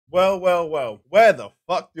Well. Where the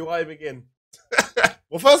fuck do I begin?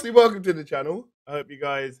 Well, firstly, welcome to the channel. I hope you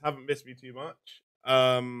guys haven't missed me too much.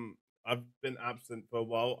 I've been absent for a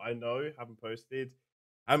while. I know, haven't posted,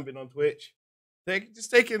 haven't been on Twitch.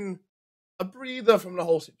 Just taking a breather from the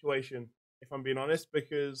whole situation, if I'm being honest,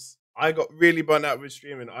 because I got really burnt out with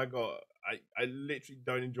streaming. I literally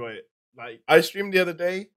don't enjoy it. Like, I streamed the other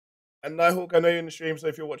day, and Nighthawk, I know you're in the stream, so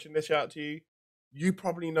if you're watching this, shout out to you. You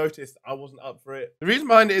probably noticed I wasn't up for it. The reason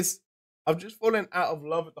behind it is I've just fallen out of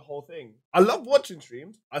love with the whole thing. I love watching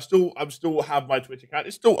streams. I still have my Twitch account.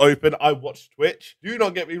 It's still open. I watch Twitch. Do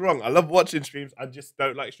not get me wrong. I love watching streams. I just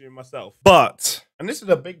don't like streaming myself. But, and this is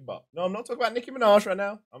a big but. No, I'm not talking about Nicki Minaj right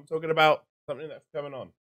now. I'm talking about something that's coming on.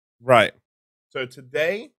 Right. So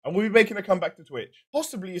today, I will be making a comeback to Twitch.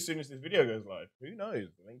 Possibly as soon as this video goes live. Who knows?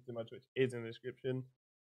 The link to my Twitch is in the description.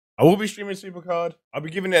 I will be streaming Supercard. I'll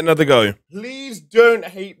be giving it another go. Please don't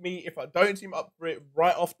hate me if I don't seem up for it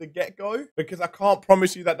right off the get-go, because I can't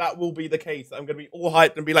promise you that that will be the case. I'm going to be all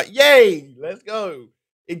hyped and be like, yay, let's go.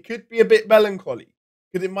 It could be a bit melancholy,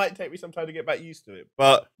 because it might take me some time to get back used to it.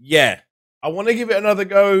 But yeah, I want to give it another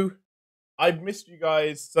go. I've missed you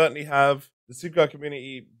guys, certainly have. The Supercard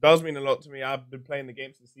community does mean a lot to me. I've been playing the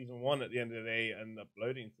game since season 1 at the end of the day and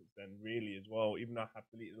uploading since then, really, as well, even though I have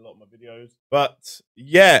deleted a lot of my videos. But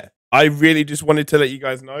yeah, I really just wanted to let you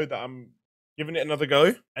guys know that I'm giving it another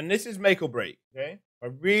go. And this is make or break, okay? If I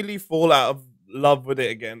really fall out of love with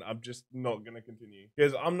it again, I'm just not going to continue.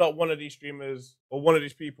 Because I'm not one of these streamers, or one of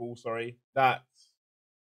these people, sorry, that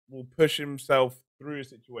will push himself through a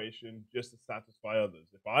situation just to satisfy others.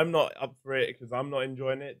 If I'm not up for it because I'm not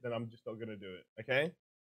enjoying it, then I'm just not gonna do it. Okay.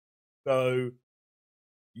 So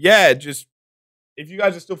yeah, just if you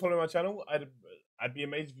guys are still following my channel, I'd be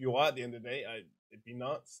amazed if you are at the end of the day. It'd be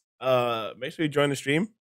nuts. Make sure you join the stream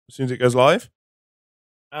as soon as it goes live.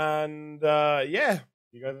 And yeah,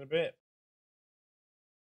 see you guys in a bit.